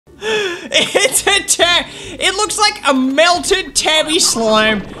It looks like a melted tabby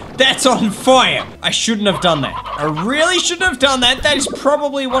slime that's on fire. I shouldn't have done that. I really shouldn't have done that. That is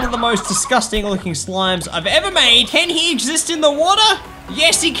probably one of the most disgusting looking slimes I've ever made. Can he exist in the water?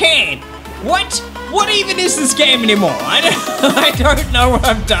 Yes, he can. What? What even is this game anymore? I don't know what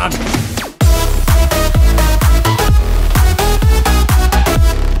I've done.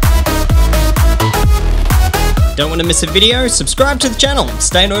 Don't want to miss a video? Subscribe to the channel and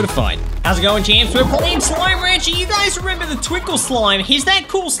stay notified. How's it going, champs? We're playing Slime Rancher. You guys remember the Twinkle slime? He's that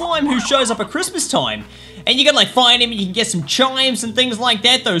cool slime who shows up at Christmas time. And you can like find him and you can get some chimes and things like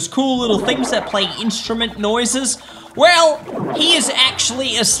that. Those cool little things that play instrument noises. Well, he is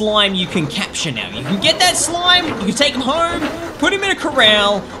actually a slime you can capture now. You can get that slime, you can take him home, put him in a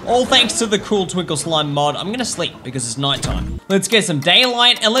corral, all thanks to the cool Twinkle slime mod. I'm gonna sleep because it's nighttime. Let's get some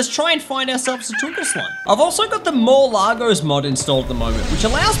daylight and let's try and find ourselves a Twinkle slime. I've also got the More Largos mod installed at the moment, which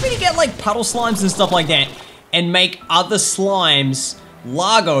allows me to get like puddle slimes and stuff like that and make other slimes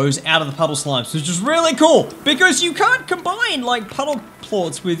Largos out of the puddle slimes, which is really cool because you can't combine like puddle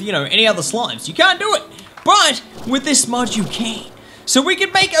plorts with, you know, any other slimes. You can't do it. But with this mod you can. So we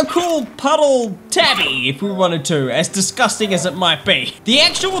can make a cool puddle tabby if we wanted to, as disgusting as it might be. The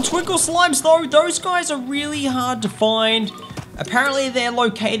actual Twinkle slimes though, those guys are really hard to find. Apparently they're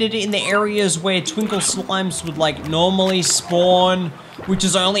located in the areas where Twinkle slimes would like normally spawn, which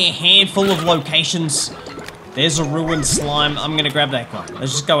is only a handful of locations. There's a ruined slime. I'm gonna grab that guy.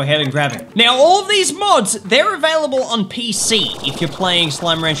 Let's just go ahead and grab him. Now, all of these mods, they're available on PC. If you're playing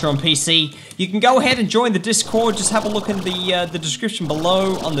Slime Rancher on PC, you can go ahead and join the Discord. Just have a look in the description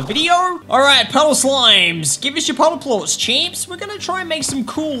below on the video. All right, puddle slimes. Give us your puddle plorts, champs. We're gonna try and make some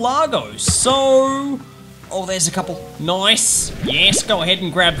cool Largos. So, oh, there's a couple. Nice. Yes, go ahead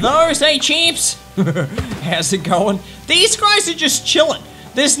and grab those. Hey, champs. How's it going? These guys are just chilling.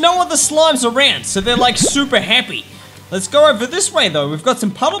 There's no other slimes around, so they're like super happy. Let's go over this way though. We've got some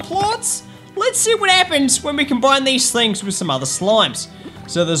puddle plorts. Let's see what happens when we combine these things with some other slimes.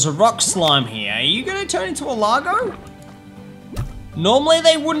 So there's a rock slime here. Are you gonna turn into a Largo? Normally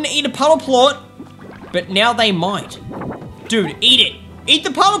they wouldn't eat a puddle plort, but now they might. Dude, eat it. Eat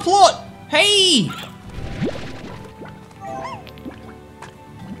the puddle plort. Hey!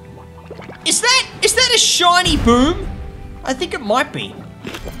 Is that a shiny boom? I think it might be.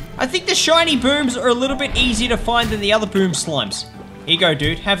 I think the shiny booms are a little bit easier to find than the other boom slimes. Here you go,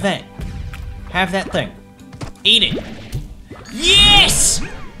 dude. Have that. Have that thing. Eat it. Yes!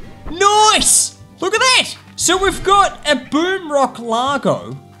 Nice! Look at that! So we've got a boom rock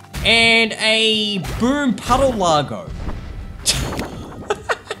Largo and a boom puddle Largo.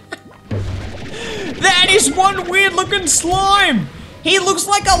 That is one weird looking slime! He looks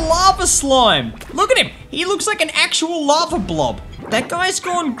like a lava slime. Look at him. He looks like an actual lava blob. That guy's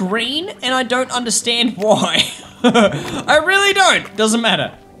gone green and I don't understand why. I really don't. Doesn't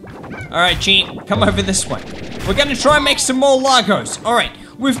matter. All right, champ, come over this way. We're gonna try and make some more Largos. All right,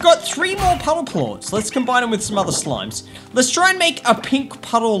 we've got 3 more puddle plorts. Let's combine them with some other slimes. Let's try and make a pink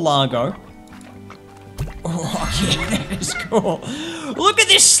puddle Largo. Oh, yeah, that is cool. Look at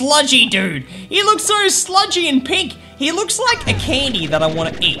this sludgy dude. He looks so sludgy and pink. He looks like a candy that I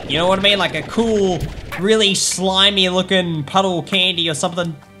want to eat. You know what I mean? Like a cool, really slimy looking puddle candy or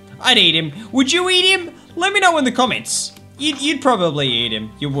something. I'd eat him. Would you eat him? Let me know in the comments. You'd probably eat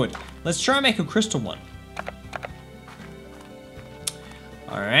him. You would. Let's try and make a crystal one.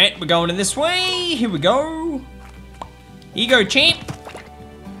 All right, we're going in this way. Here we go. Here you go, champ.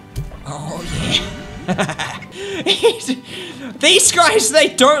 Oh, yeah. These guys, they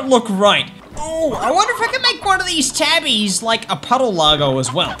don't look right. Oh, I wonder if I can make one of these tabbies like a puddle Largo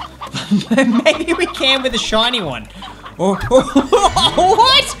as well. Maybe we can with a shiny one. Oh,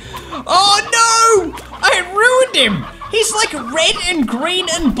 what? Oh no! I ruined him! He's like red and green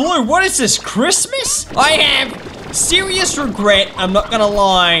and blue. What is this, Christmas? I have serious regret, I'm not gonna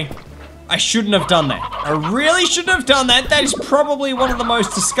lie. I shouldn't have done that. I really shouldn't have done that. That is probably one of the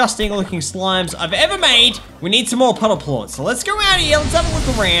most disgusting looking slimes I've ever made. We need some more puddle plorts. So let's go out here, let's have a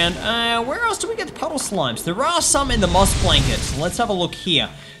look around. Where else do we get the puddle slimes? There are some in the moss blanket, so let's have a look here.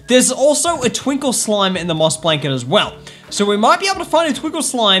 There's also a Twinkle slime in the moss blanket as well. So we might be able to find a Twinkle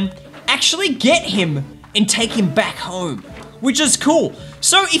slime, actually get him, and take him back home, which is cool.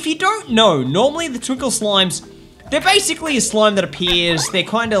 So if you don't know, normally the Twinkle slimes, they're basically a slime that appears, they're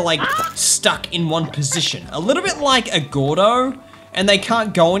kind of like stuck in one position. A little bit like a Gordo, and they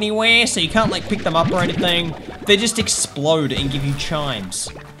can't go anywhere, so you can't like pick them up or anything. They just explode and give you chimes.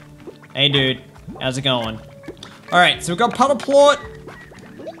 Hey dude, how's it going? All right, so we've got puddle plort.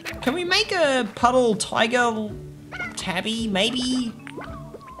 Can we make a puddle tiger tabby, maybe?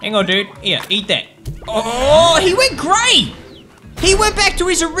 Hang on, dude. Here, eat that. Oh, he went grey. He went back to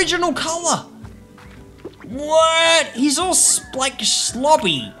his original color. What? He's all like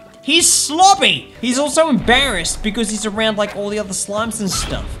sloppy. He's sloppy. He's also embarrassed because he's around like all the other slimes and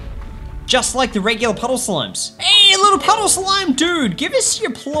stuff. Just like the regular puddle slimes. Hey, little puddle slime dude, give us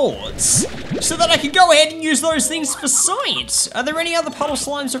your applause so that I can go ahead and use those things for science. Are there any other puddle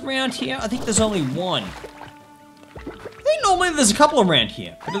slimes around here? I think there's only one. I think normally there's a couple around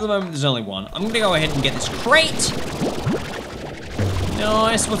here, but at the moment there's only one. I'm gonna go ahead and get this crate.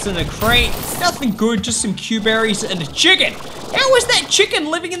 Nice, what's in the crate? Nothing good, just some Q berries and a chicken. How was that chicken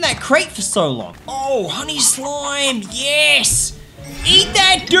living in that crate for so long? Oh, honey slime, yes! Eat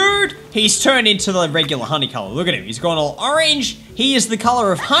that, dude! He's turned into the regular honey color. Look at him, he's gone all orange. He is the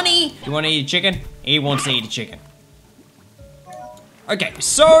color of honey. You wanna eat a chicken? He wants to eat a chicken. Okay,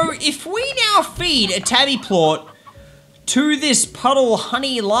 so if we now feed a tabby plort to this puddle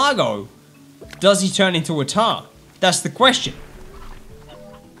honey largo, does he turn into a tar? That's the question.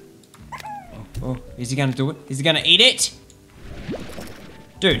 Oh, is he gonna do it? Is he gonna eat it?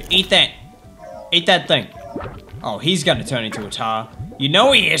 Dude, eat that. Eat that thing. Oh, he's gonna turn into a tar. You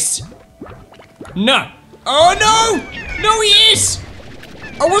know he is. No. Oh no! No, he is!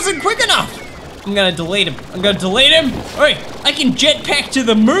 I wasn't quick enough. I'm gonna delete him. I'm gonna delete him. Hey, I can jetpack to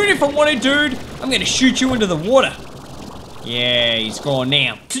the moon if I want to, dude. I'm gonna shoot you into the water. Yeah, he's gone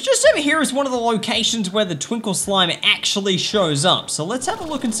now. So just over here is one of the locations where the Twinkle slime actually shows up. So let's have a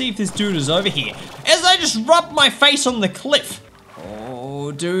look and see if this dude is over here. As I just rub my face on the cliff.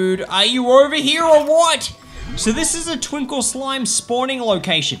 Oh, dude, are you over here or what? So this is a Twinkle slime spawning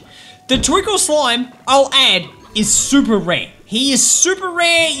location. The Twinkle slime, I'll add, is super rare. He is super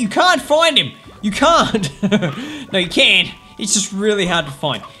rare, you can't find him. You can't. No, you can. It's just really hard to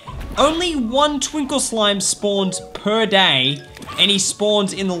find. Only one Twinkle slime spawns per day, and he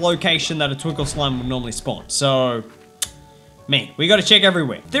spawns in the location that a Twinkle slime would normally spawn. So, man, we gotta check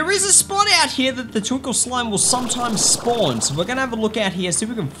everywhere. There is a spot out here that the Twinkle slime will sometimes spawn, so we're gonna have a look out here, see if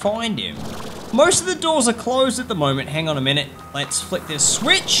we can find him. Most of the doors are closed at the moment. Hang on a minute. Let's flick this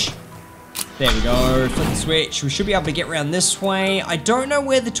switch. There we go, flick the switch. We should be able to get around this way. I don't know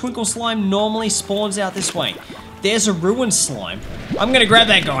where the Twinkle slime normally spawns out this way. There's a ruined slime. I'm gonna grab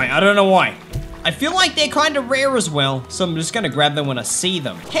that guy, I don't know why. I feel like they're kind of rare as well, so I'm just gonna grab them when I see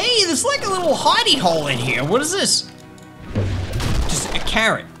them. Hey, there's like a little hidey hole in here. What is this? Just a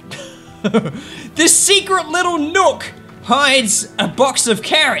carrot. This secret little nook hides a box of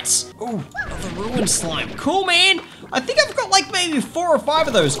carrots. Ooh, another ruined slime. Cool, man. I think I've got like maybe 4 or 5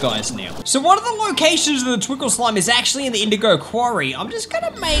 of those guys now. So one of the locations of the Twinkle slime is actually in the Indigo Quarry. I'm just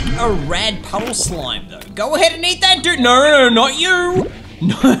gonna make a rad puddle slime though. Go ahead and eat that, dude. No, not you.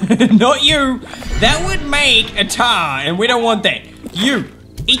 No, not you. That would make a tar, and we don't want that. You,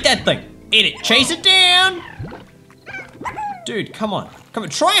 eat that thing. Eat it. Chase it down. Dude, come on. Come on,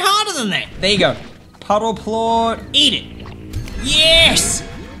 try harder than that. There you go. Puddle plort, eat it. Yes!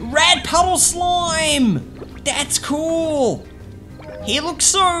 Rad puddle slime! That's cool. He looks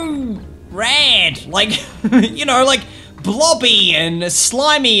so rad. Like, you know, like blobby and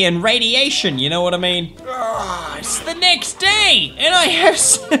slimy and radiation, you know what I mean? Oh, it's the next day, and I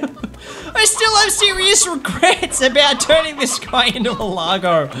still have serious regrets about turning this guy into a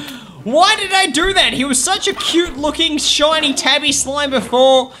Largo. Why did I do that? He was such a cute looking shiny tabby slime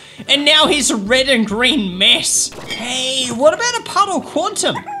before, and now he's a red and green mess. Hey, what about a puddle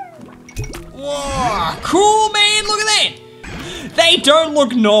quantum? Whoa, cool, man, look at that. They don't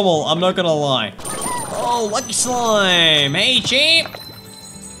look normal, I'm not gonna lie. Oh, lucky slime. Hey, champ.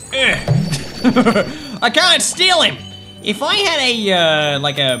 I can't steal him. If I had a,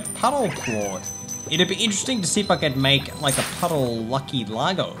 like a puddle plort, it'd be interesting to see if I could make like a puddle lucky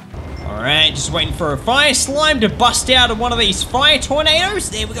Largo. All right, just waiting for a fire slime to bust out of one of these fire tornadoes.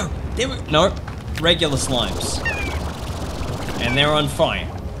 There we go. There we go. No, regular slimes. And they're on fire.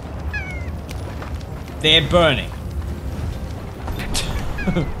 They're burning.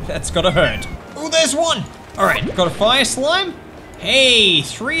 That's gotta hurt. Oh, there's one. All right, got a fire slime. Hey,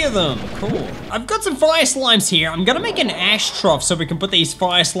 3 of them, cool. I've got some fire slimes here. I'm gonna make an ash trough so we can put these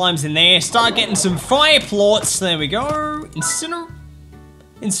fire slimes in there. Start getting some fire plorts. There we go.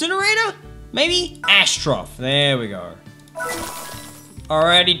 Incinerator? Maybe? Ash trough, there we go.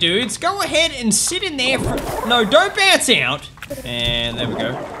 Alrighty, dudes, go ahead and sit in there for, no, don't bounce out. And there we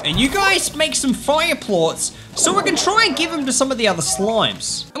go. And you guys make some fire plorts so we can try and give them to some of the other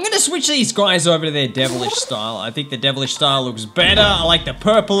slimes. I'm gonna switch these guys over to their devilish style. I think the devilish style looks better. I like the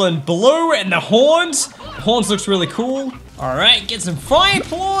purple and blue and the horns. The horns looks really cool. Alright, get some fire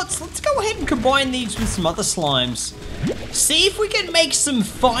plorts. Let's go ahead and combine these with some other slimes. See if we can make some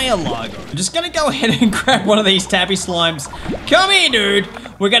fire largo. I'm just gonna go ahead and grab one of these tabby slimes. Come here, dude.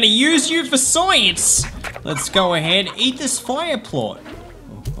 We're gonna use you for science. Let's go ahead, eat this fire plort.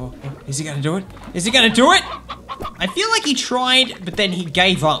 Oh, is he gonna do it? Is he gonna do it? I feel like he tried, but then he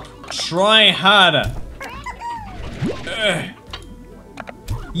gave up. Try harder.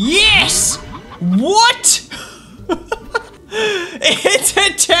 Yes! What?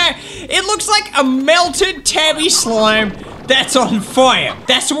 It looks like a melted tabby slime that's on fire.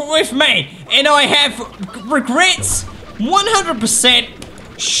 That's what we've made. And I have regrets 100%.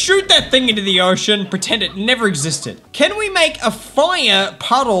 Shoot that thing into the ocean, pretend it never existed. Can we make a fire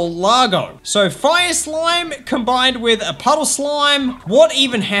puddle largo? So fire slime combined with a puddle slime. What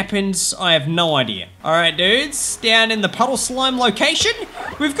even happens? I have no idea. All right, dudes, down in the puddle slime location,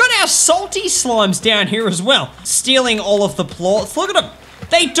 we've got our salty slimes down here as well, stealing all of the plorts. Look at them.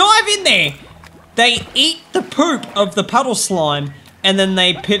 They dive in there. They eat the poop of the puddle slime, and then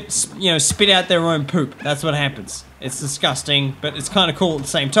they spit out their own poop. That's what happens. It's disgusting, but it's kind of cool at the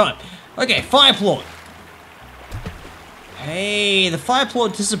same time. Okay, fire plort. Hey, the fire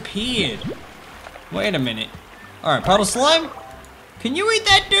plort disappeared. Wait a minute. All right, puddle slime. Can you eat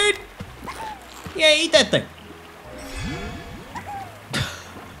that, dude? Yeah, eat that thing.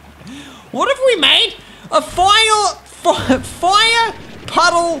 What have we made? A fire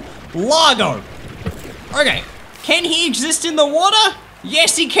puddle largo. Okay, can he exist in the water?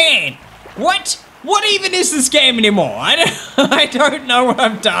 Yes, he can. What? What even is this game anymore? I don't know what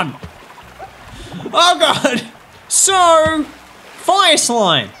I've done. Oh god. So, fire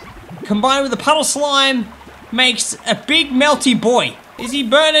slime combined with the puddle slime makes a big melty boy. Is he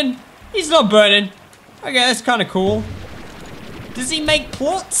burning? He's not burning. Okay, that's kind of cool. Does he make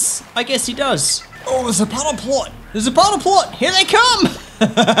plorts? I guess he does. Oh, there's a puddle plort. There's a puddle plort. Here they come.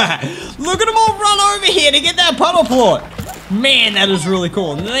 Look at them all run over here to get that puddle plort. Man, that is really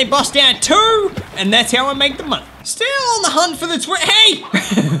cool. And then they bust out two, and that's how I make the money. Still on the hunt for the Hey!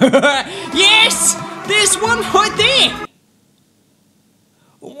 Yes! There's one right there!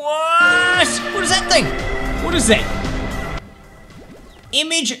 What? What is that thing? What is that?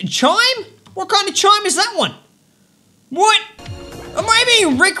 Image chime? What kind of chime is that one? What? Am I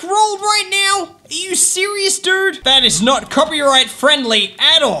being rickrolled right now? Are you serious, dude? That is not copyright friendly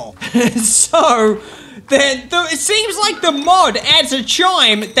at all. So, it seems like the mod adds a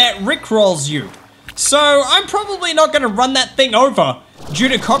chime that rickrolls you. So, I'm probably not gonna run that thing over due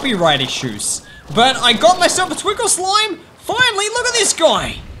to copyright issues. But I got myself a Twinkle slime. Finally, look at this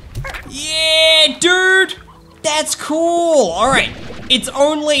guy. Yeah, dude. That's cool. All right. It's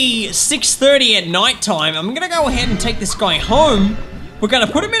only 6:30 at nighttime. I'm gonna go ahead and take this guy home. We're gonna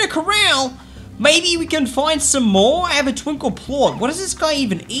put him in a corral. Maybe we can find some more. I have a Twinkle plort. What does this guy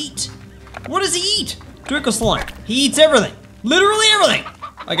even eat? What does he eat? Twinkle slime. He eats everything. Literally everything.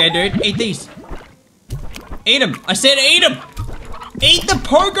 Okay, dude, eat these. Eat them. I said eat them. Eat the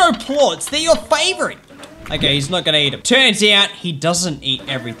pogo plorts. They're your favorite. Okay, he's not gonna eat them. Turns out he doesn't eat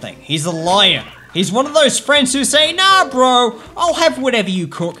everything. He's a liar. He's one of those friends who say, nah, bro, I'll have whatever you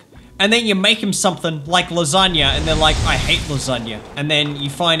cook. And then you make him something like lasagna, and they're like, I hate lasagna. And then you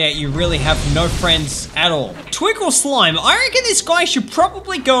find out you really have no friends at all. Twinkle slime, I reckon this guy should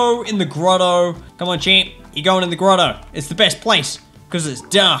probably go in the grotto. Come on, champ, you're going in the grotto. It's the best place, because it's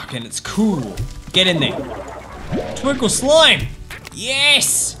dark and it's cool. Get in there. Twinkle slime,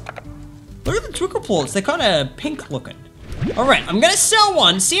 yes. Look at the twinkle plorts, they're kind of pink looking. All right, I'm gonna sell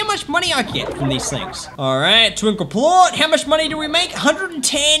one, see how much money I get from these things. All right, twinkle plort, how much money do we make?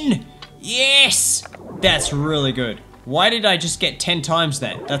 110, yes. That's really good. Why did I just get 10 times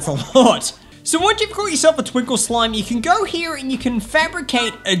that? That's a lot. So once you've got yourself a twinkle slime, you can go here and you can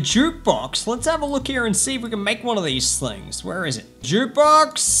fabricate a jukebox. Let's have a look here and see if we can make one of these things. Where is it?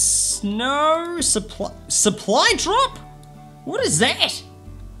 Jukebox, no, supply drop? What is that?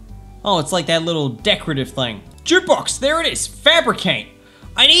 Oh, it's like that little decorative thing. Jukebox, there it is, fabricate.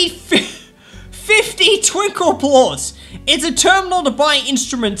 I need 50 twinkle plorts. It's a terminal to buy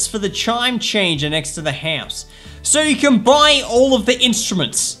instruments for the chime changer next to the house. So you can buy all of the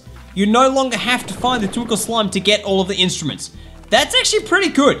instruments. You no longer have to find the twinkle slime to get all of the instruments. That's actually pretty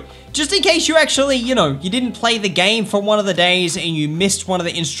good. Just in case you actually, you didn't play the game for one of the days and you missed one of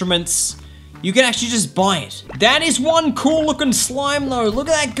the instruments, you can actually just buy it. That is one cool looking slime though. Look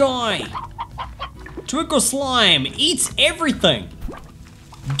at that guy. Twinkle slime eats everything.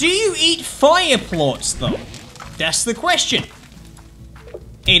 Do you eat fire plorts though? That's the question.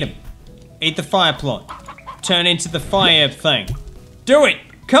 Eat them. Eat the fire plort. Turn into the fire thing. Do it.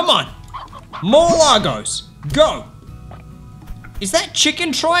 Come on. More Largos. Go. Is that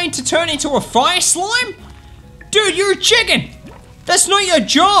chicken trying to turn into a fire slime? Dude, you're a chicken. That's not your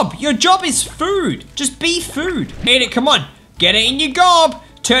job. Your job is food. Just be food. Eat it, come on. Get it in your gob.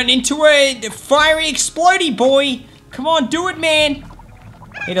 Turn into a fiery explodey boy. Come on, do it, man.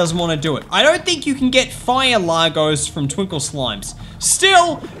 He doesn't want to do it. I don't think you can get fire Largos from Twinkle Slimes.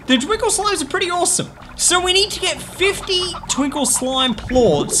 Still, the Twinkle Slimes are pretty awesome. So we need to get 50 Twinkle Slime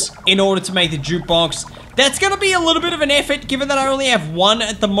plorts in order to make the jukebox. That's gonna be a little bit of an effort, given that I only have one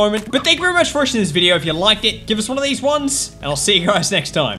at the moment. But thank you very much for watching this video. If you liked it, give us one of these ones, and I'll see you guys next time.